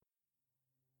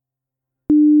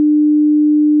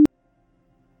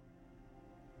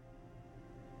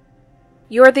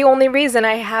You're the only reason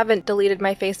I haven't deleted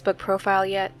my Facebook profile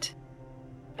yet.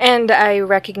 And I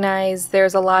recognize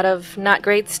there's a lot of not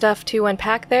great stuff to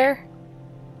unpack there.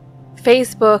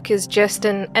 Facebook is just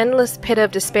an endless pit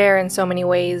of despair in so many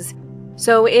ways,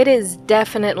 so it is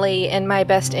definitely in my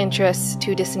best interests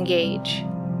to disengage.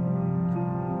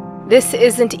 This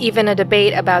isn't even a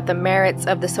debate about the merits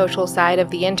of the social side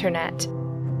of the internet.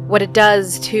 What it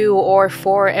does to or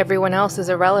for everyone else is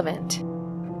irrelevant.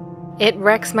 It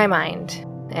wrecks my mind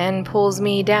and pulls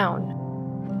me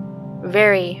down.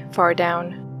 Very far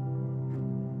down.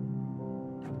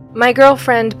 My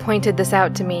girlfriend pointed this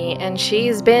out to me, and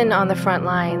she's been on the front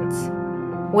lines,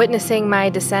 witnessing my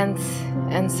descents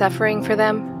and suffering for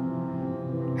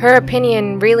them. Her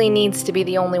opinion really needs to be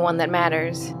the only one that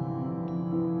matters.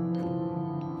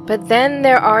 But then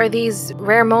there are these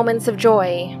rare moments of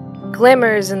joy,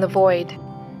 glimmers in the void.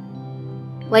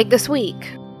 Like this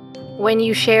week, when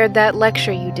you shared that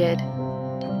lecture you did,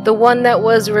 the one that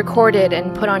was recorded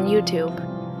and put on YouTube.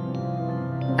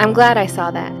 I'm glad I saw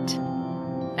that.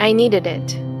 I needed it.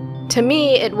 To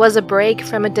me, it was a break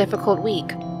from a difficult week,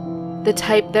 the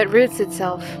type that roots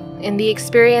itself in the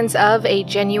experience of a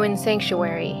genuine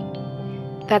sanctuary.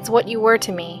 That's what you were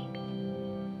to me.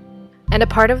 And a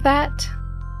part of that,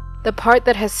 the part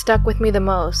that has stuck with me the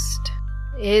most,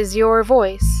 is your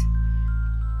voice.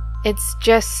 It's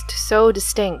just so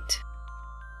distinct.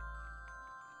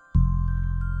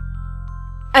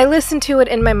 I listen to it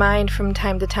in my mind from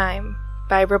time to time,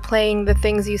 by replaying the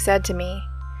things you said to me.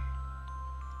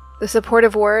 The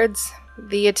supportive words,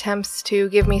 the attempts to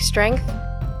give me strength,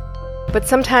 but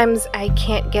sometimes I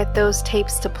can't get those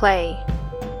tapes to play.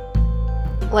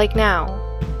 Like now.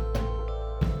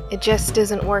 It just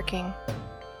isn't working.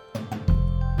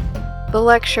 The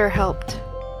lecture helped.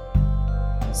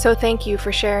 So thank you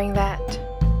for sharing that.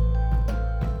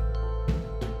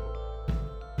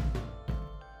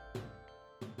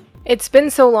 It's been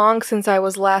so long since I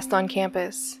was last on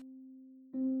campus.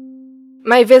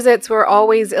 My visits were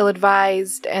always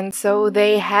ill-advised, and so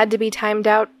they had to be timed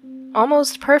out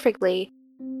almost perfectly,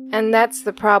 and that's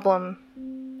the problem.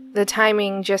 The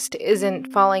timing just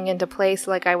isn't falling into place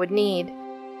like I would need.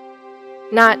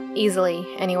 Not easily,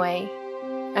 anyway.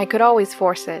 I could always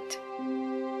force it.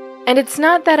 And it's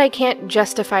not that I can't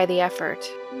justify the effort.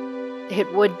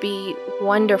 It would be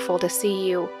wonderful to see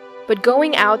you, but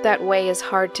going out that way is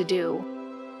hard to do.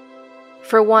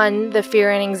 For one, the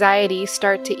fear and anxiety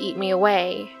start to eat me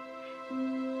away.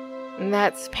 And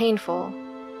that's painful.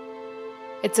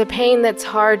 It's a pain that's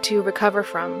hard to recover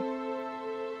from.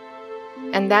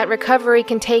 And that recovery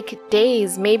can take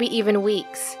days, maybe even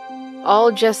weeks,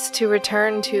 all just to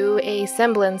return to a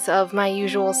semblance of my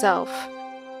usual self.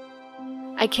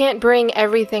 I can't bring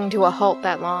everything to a halt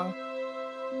that long,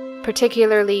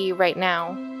 particularly right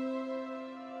now.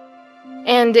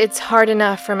 And it's hard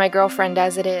enough for my girlfriend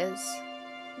as it is.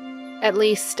 At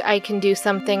least I can do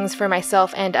some things for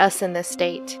myself and us in this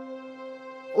state.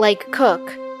 Like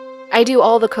cook. I do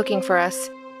all the cooking for us,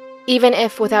 even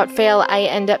if without fail I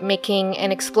end up making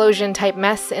an explosion-type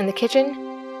mess in the kitchen,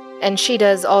 and she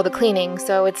does all the cleaning,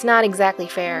 so it's not exactly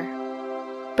fair.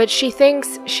 But she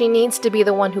thinks she needs to be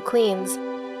the one who cleans.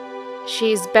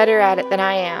 She's better at it than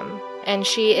I am, and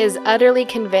she is utterly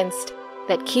convinced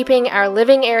that keeping our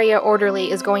living area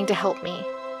orderly is going to help me.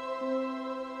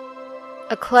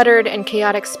 A cluttered and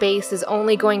chaotic space is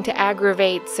only going to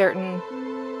aggravate certain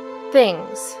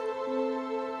things.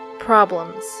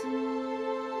 Problems.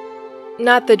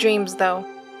 Not the dreams, though.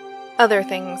 Other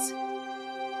things.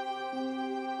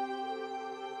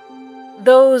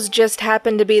 Those just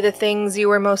happen to be the things you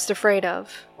were most afraid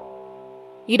of.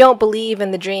 You don't believe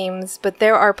in the dreams, but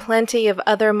there are plenty of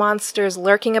other monsters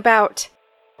lurking about,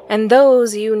 and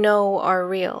those you know are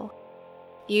real.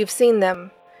 You've seen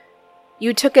them.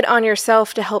 You took it on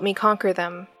yourself to help me conquer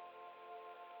them.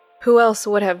 Who else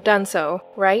would have done so,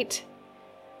 right?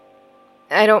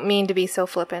 I don't mean to be so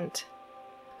flippant.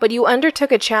 But you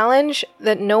undertook a challenge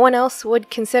that no one else would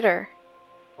consider.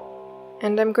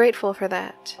 And I'm grateful for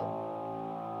that.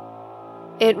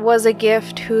 It was a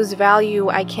gift whose value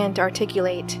I can't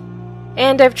articulate.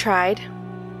 And I've tried,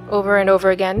 over and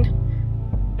over again.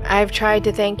 I've tried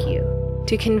to thank you,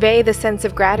 to convey the sense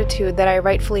of gratitude that I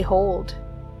rightfully hold.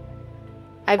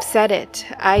 I've said it,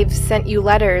 I've sent you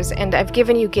letters, and I've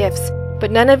given you gifts, but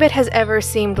none of it has ever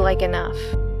seemed like enough.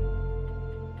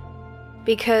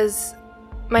 Because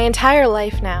my entire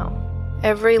life now,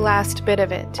 every last bit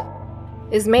of it,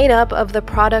 is made up of the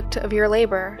product of your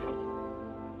labor.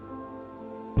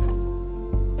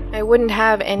 I wouldn't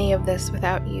have any of this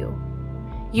without you.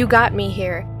 You got me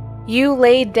here. You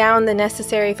laid down the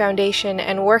necessary foundation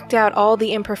and worked out all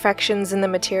the imperfections in the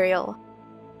material.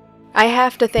 I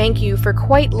have to thank you for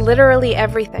quite literally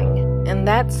everything, and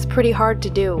that's pretty hard to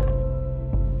do.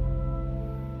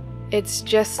 It's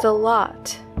just a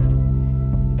lot,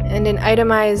 and an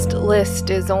itemized list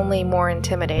is only more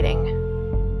intimidating.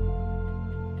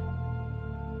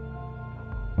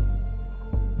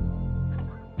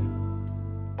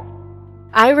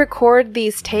 I record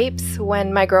these tapes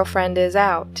when my girlfriend is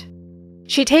out.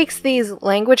 She takes these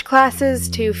language classes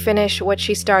to finish what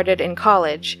she started in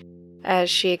college, as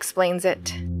she explains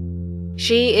it.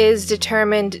 She is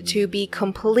determined to be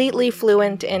completely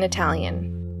fluent in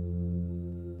Italian.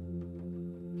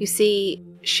 You see,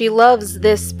 she loves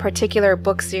this particular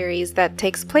book series that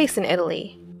takes place in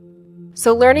Italy.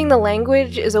 So learning the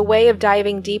language is a way of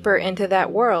diving deeper into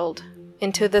that world,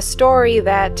 into the story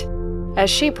that, as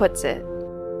she puts it,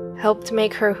 helped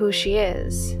make her who she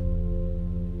is.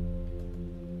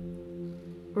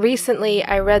 Recently,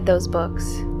 I read those books,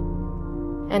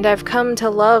 and I've come to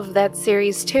love that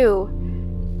series too.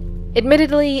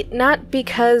 Admittedly, not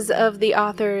because of the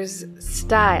author's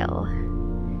style.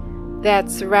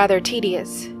 That's rather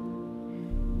tedious.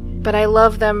 But I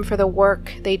love them for the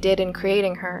work they did in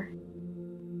creating her.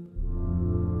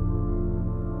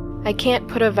 I can't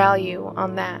put a value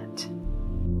on that.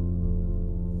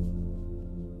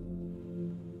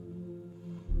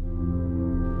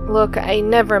 Look, I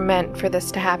never meant for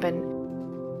this to happen.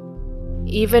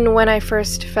 Even when I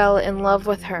first fell in love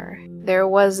with her, there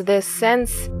was this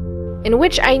sense in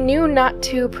which I knew not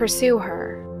to pursue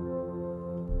her,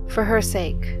 for her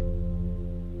sake.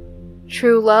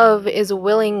 True love is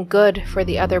willing good for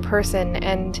the other person,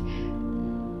 and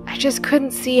I just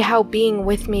couldn't see how being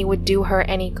with me would do her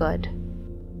any good.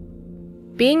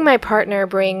 Being my partner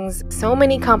brings so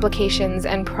many complications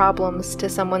and problems to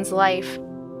someone's life,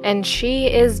 and she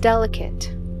is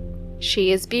delicate.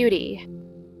 She is beauty.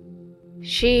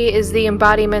 She is the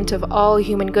embodiment of all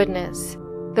human goodness,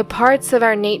 the parts of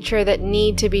our nature that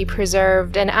need to be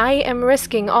preserved, and I am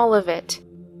risking all of it,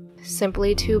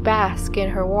 simply to bask in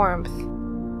her warmth.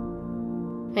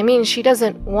 I mean, she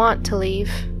doesn't want to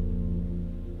leave.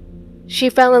 She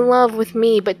fell in love with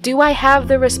me, but do I have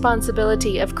the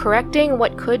responsibility of correcting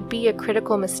what could be a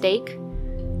critical mistake?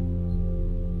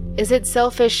 Is it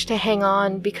selfish to hang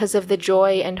on because of the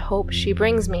joy and hope she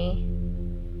brings me?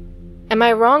 Am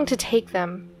I wrong to take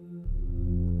them?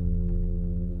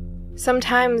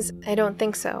 Sometimes I don't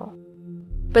think so.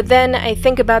 But then I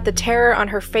think about the terror on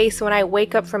her face when I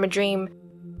wake up from a dream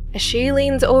as she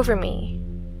leans over me,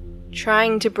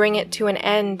 trying to bring it to an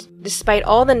end despite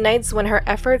all the nights when her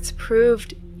efforts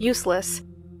proved useless.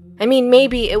 I mean,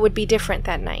 maybe it would be different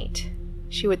that night,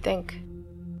 she would think.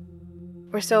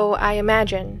 Or so I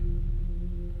imagine.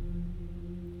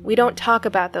 We don't talk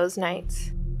about those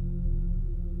nights.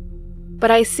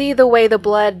 But I see the way the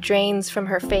blood drains from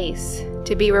her face,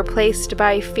 to be replaced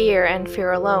by fear and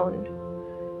fear alone.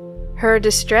 Her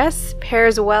distress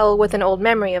pairs well with an old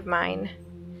memory of mine.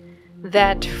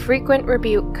 That frequent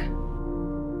rebuke.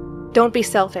 "Don't be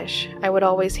selfish," I would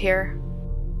always hear.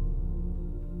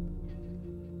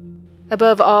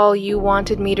 Above all, you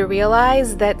wanted me to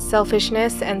realize that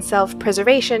selfishness and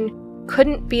self-preservation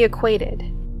couldn't be equated.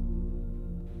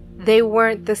 They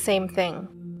weren't the same thing.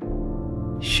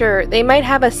 Sure, they might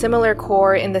have a similar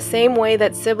core in the same way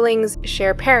that siblings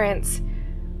share parents,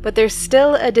 but there's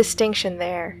still a distinction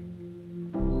there.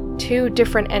 Two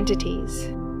different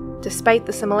entities, despite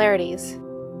the similarities.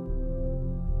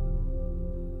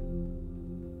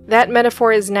 That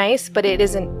metaphor is nice, but it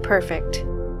isn't perfect.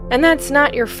 And that's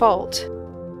not your fault.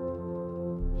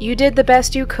 You did the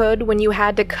best you could when you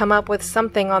had to come up with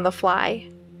something on the fly.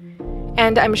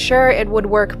 And I'm sure it would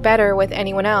work better with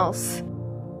anyone else.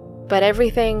 But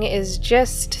everything is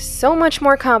just so much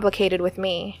more complicated with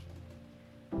me.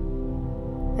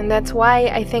 And that's why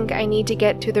I think I need to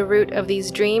get to the root of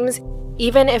these dreams,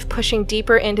 even if pushing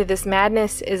deeper into this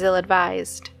madness is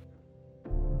ill-advised.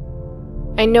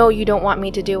 I know you don't want me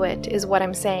to do it, is what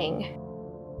I'm saying.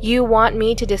 You want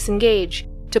me to disengage,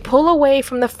 to pull away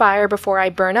from the fire before I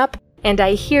burn up, and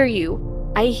I hear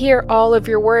you. I hear all of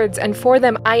your words, and for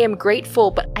them I am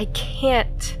grateful, but I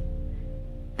can't.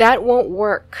 That won't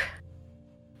work.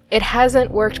 It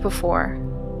hasn't worked before.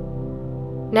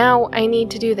 Now I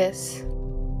need to do this.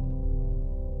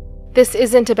 This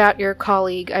isn't about your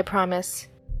colleague, I promise.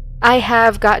 I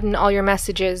have gotten all your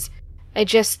messages. I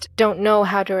just don't know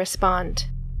how to respond.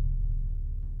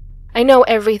 I know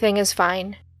everything is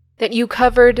fine, that you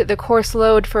covered the course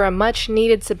load for a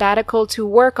much-needed sabbatical to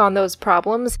work on those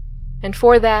problems, and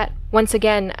for that, once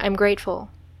again, I'm grateful.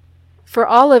 For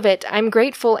all of it, I'm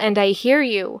grateful and I hear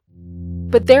you.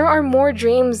 But there are more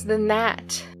dreams than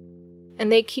that, and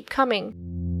they keep coming.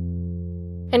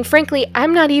 And frankly,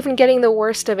 I'm not even getting the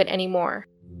worst of it anymore.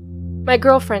 My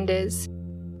girlfriend is.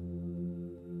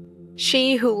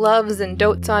 She who loves and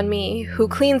dotes on me, who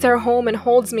cleans our home and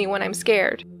holds me when I'm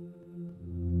scared.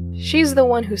 She's the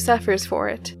one who suffers for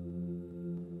it.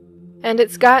 And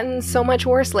it's gotten so much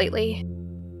worse lately.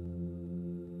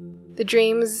 The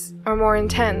dreams are more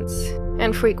intense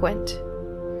and frequent.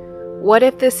 What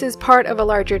if this is part of a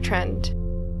larger trend?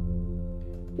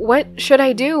 What should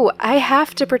I do? I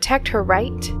have to protect her,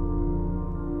 right?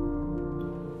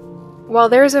 While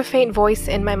there's a faint voice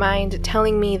in my mind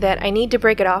telling me that I need to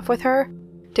break it off with her,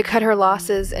 to cut her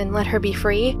losses and let her be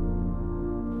free,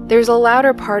 there's a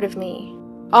louder part of me,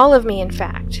 all of me in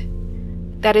fact,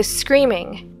 that is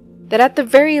screaming that at the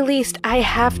very least I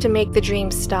have to make the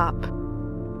dreams stop.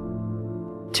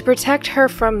 To protect her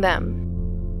from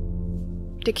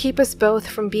them. To keep us both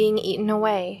from being eaten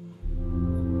away.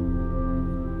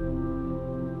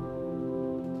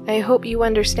 I hope you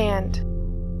understand.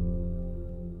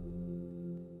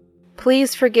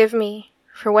 Please forgive me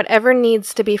for whatever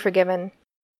needs to be forgiven.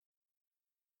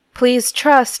 Please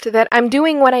trust that I'm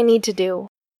doing what I need to do.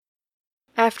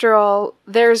 After all,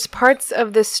 there's parts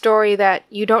of this story that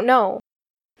you don't know,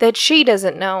 that she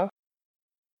doesn't know,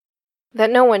 that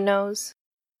no one knows.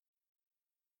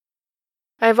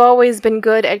 I've always been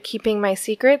good at keeping my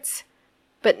secrets,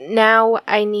 but now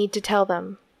I need to tell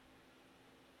them.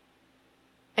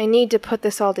 I need to put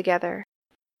this all together.